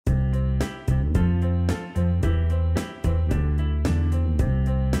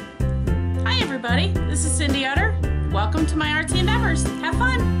everybody. This is Cindy Utter. Welcome to my artsy endeavors. Have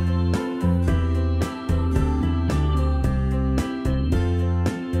fun!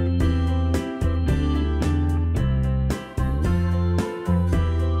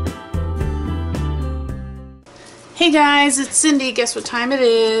 Hey guys, it's Cindy. Guess what time it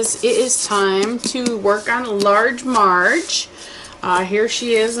is? It is time to work on large Marge. Here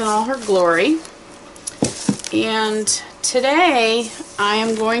she is in all her glory. And today I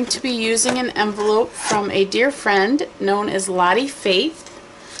am going to be using an envelope from a dear friend known as Lottie Faith.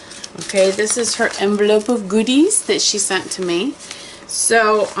 Okay, this is her envelope of goodies that she sent to me.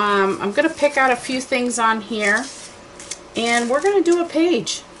 So I'm going to pick out a few things on here and we're going to do a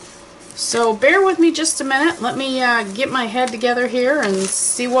page. So bear with me just a minute. Let me get my head together here and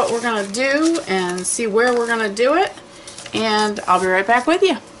see what we're going to do and see where we're going to do it. And I'll be right back with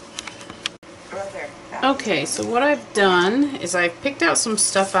you. Okay, so what I've done is I've picked out some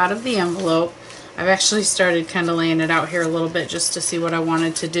stuff out of the envelope. I've actually started kind of laying it out here a little bit just to see what I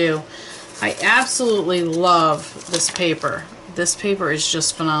wanted to do. I absolutely love this paper. This paper is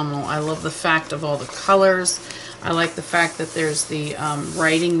just phenomenal. I love the fact of all the colors. I like the fact that there's the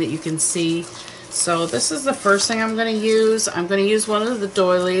writing that you can see. So this is the first thing I'm going to use. I'm going to use one of the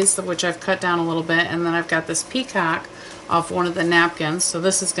doilies, which I've cut down a little bit, and then I've got this peacock off one of the napkins. So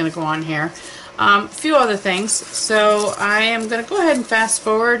this is going to go on here. A few other things. So I am going to go ahead and fast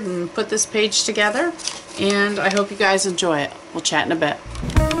forward and put this page together, and I hope you guys enjoy it. We'll chat in a bit.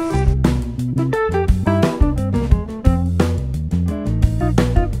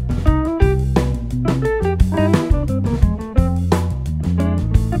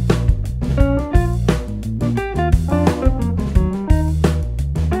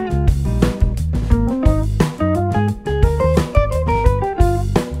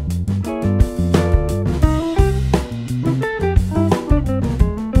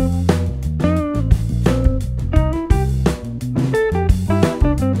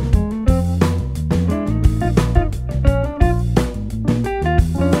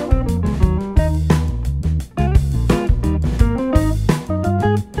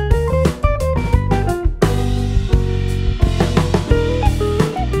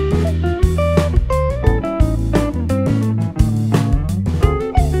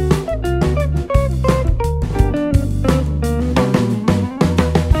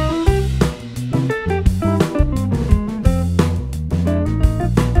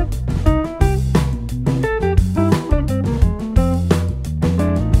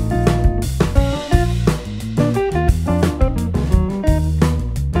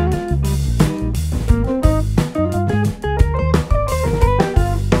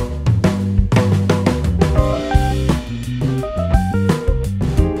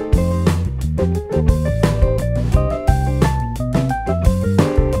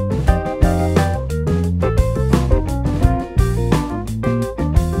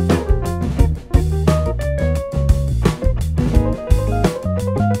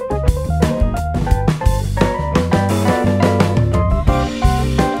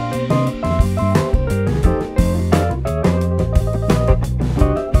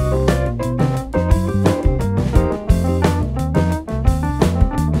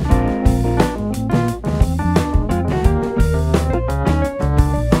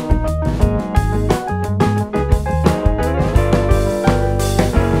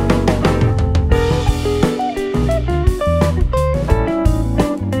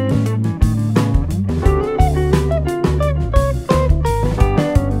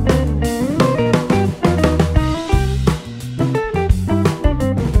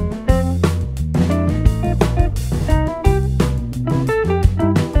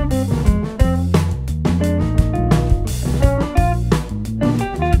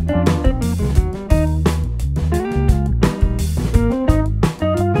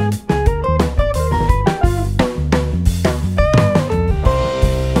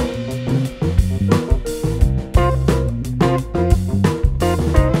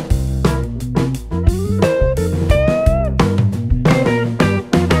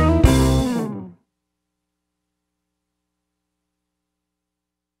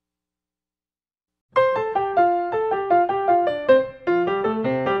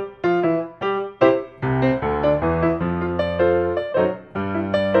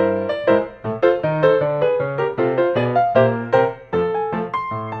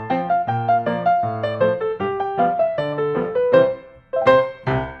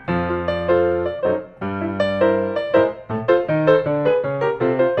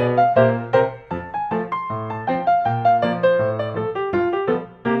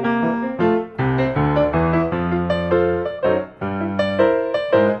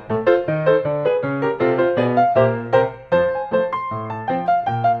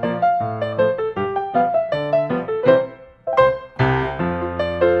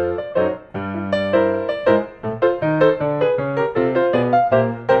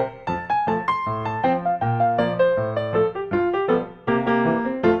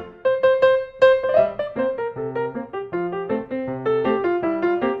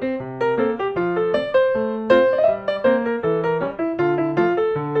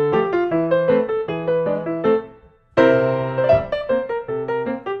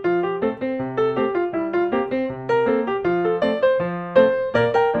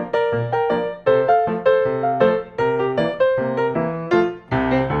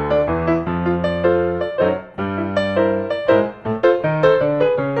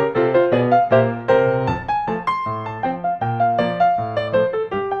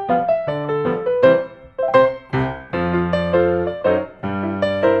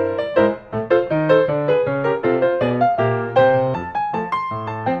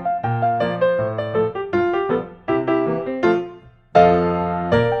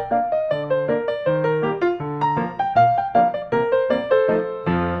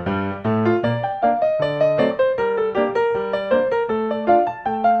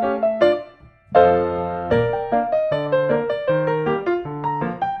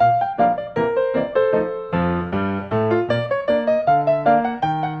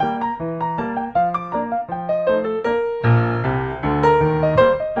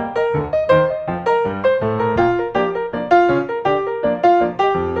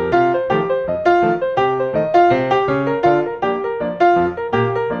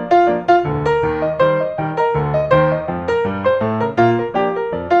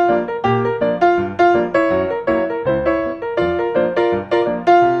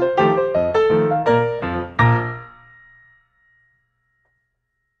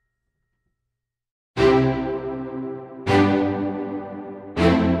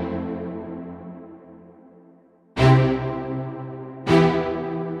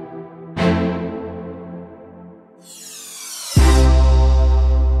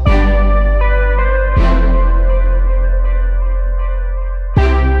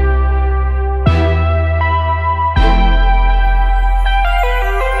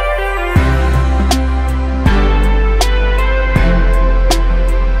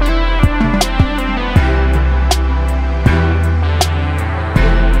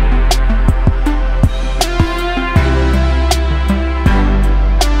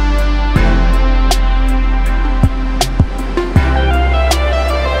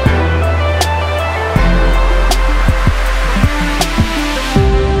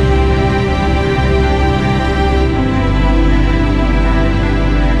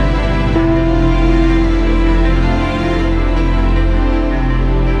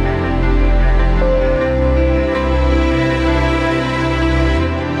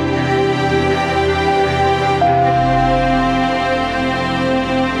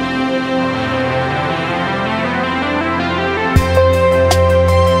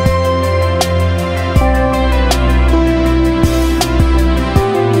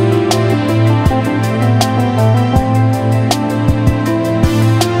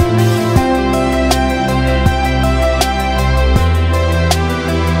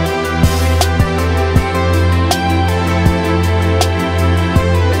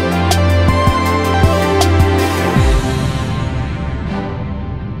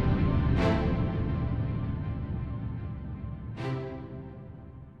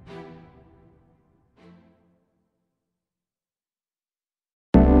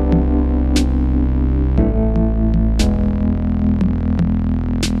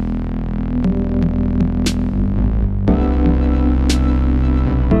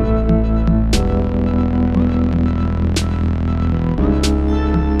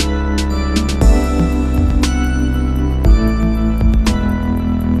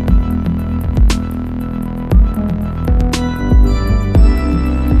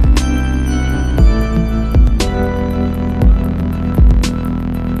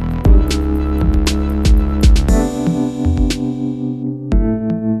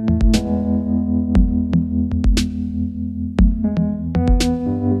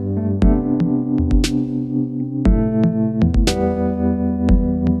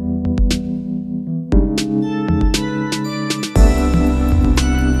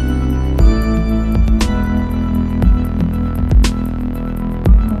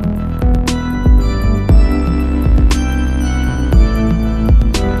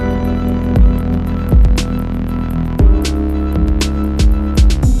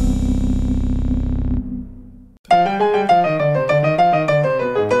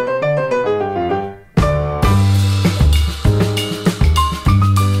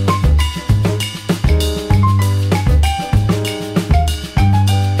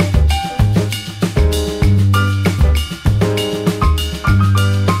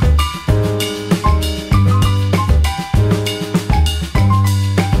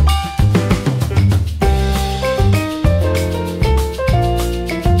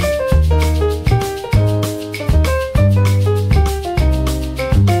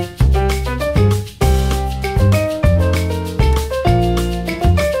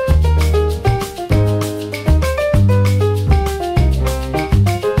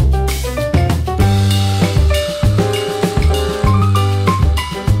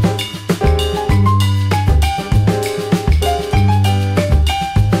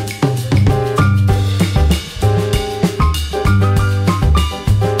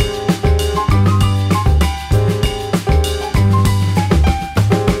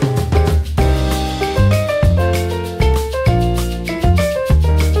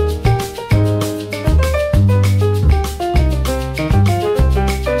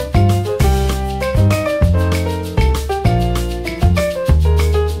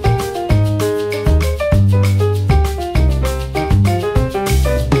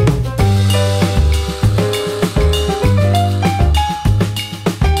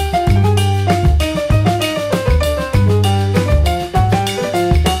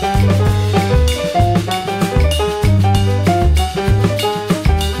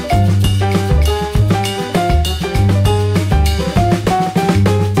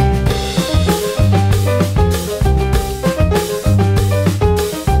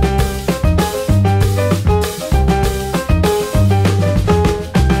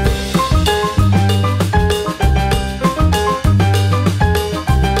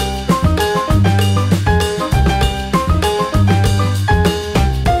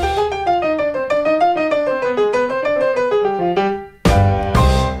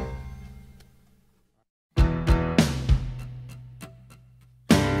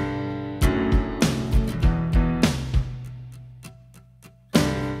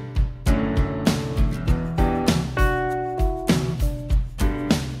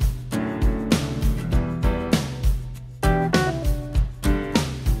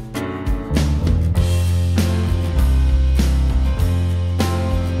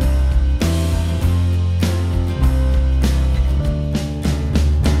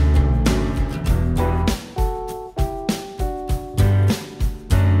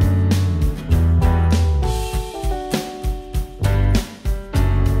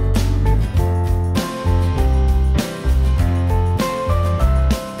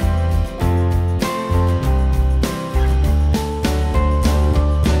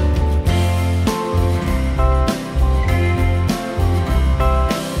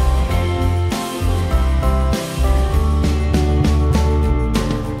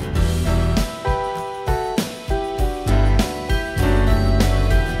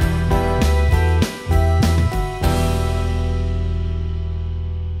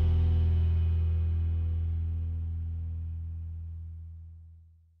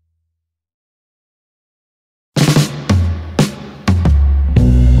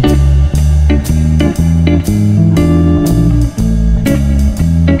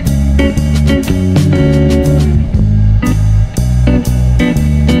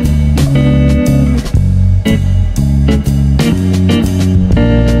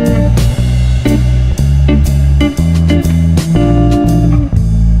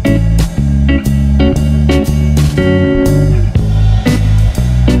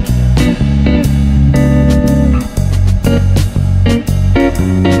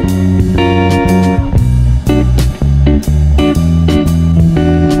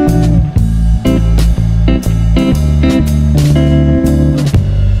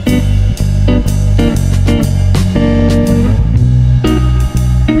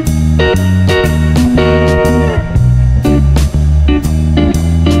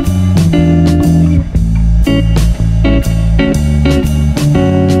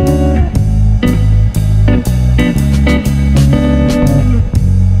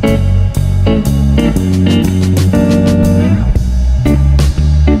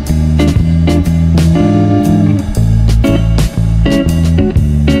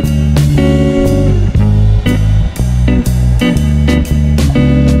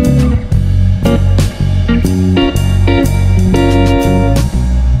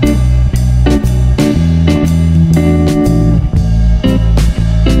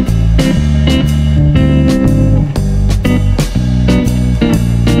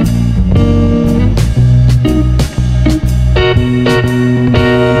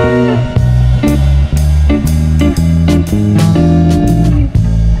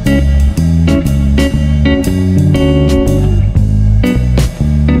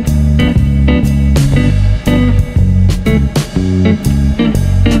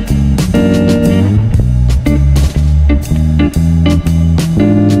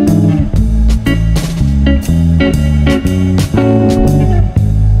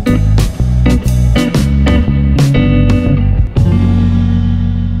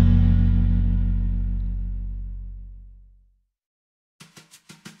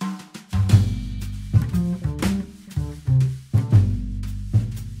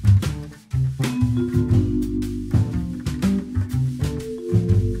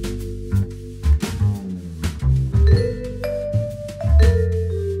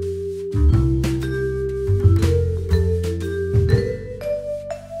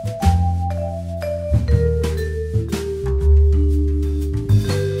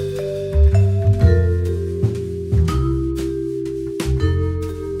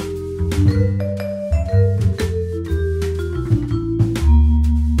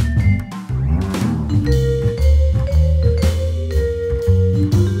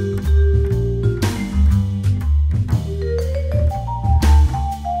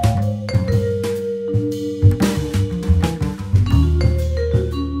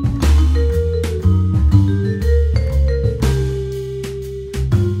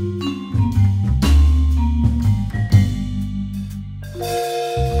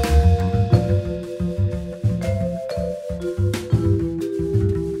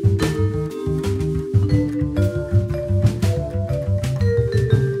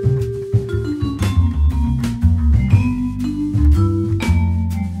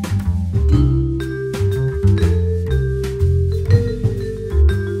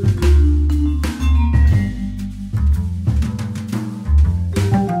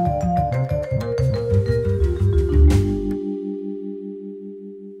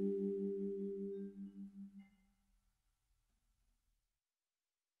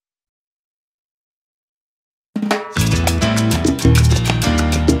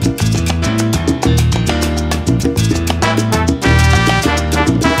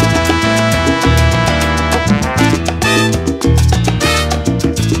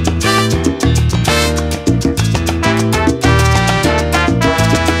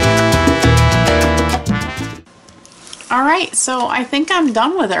 Alright, so I think I'm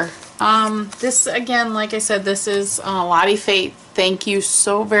done with her. This, again, like I said, this is Lottie Fate. Thank you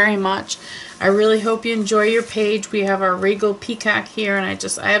so very much. I really hope you enjoy your page. We have our Regal Peacock here, and I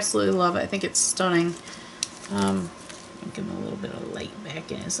absolutely love it. I think it's stunning. Give him a little bit of light back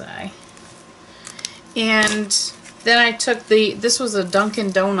in his eye. And then I took this was a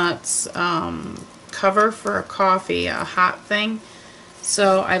Dunkin' Donuts cover for a coffee, a hot thing.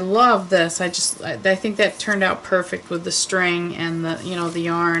 So I love this. I think that turned out perfect with the string and the the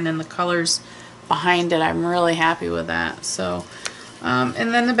yarn and the colors behind it. I'm really happy with that. So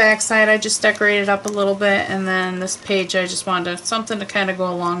and then the back side I just decorated up a little bit, and then this page I just wanted something to kind of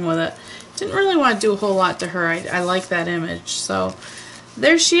go along with it. Didn't really want to do a whole lot to her. I like that image. So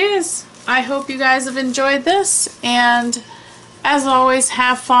there she is. I hope you guys have enjoyed this, and as always,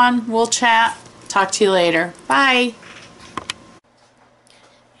 have fun. We'll chat. Talk to you later. Bye.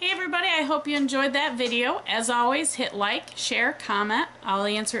 Hey everybody, I hope you enjoyed that video. As always, hit like, share, comment. I'll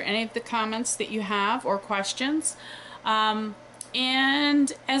answer any of the comments that you have or questions.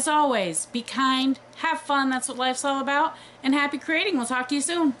 And as always, be kind, have fun, that's what life's all about, and happy creating. We'll talk to you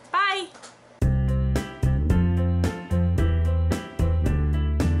soon. Bye!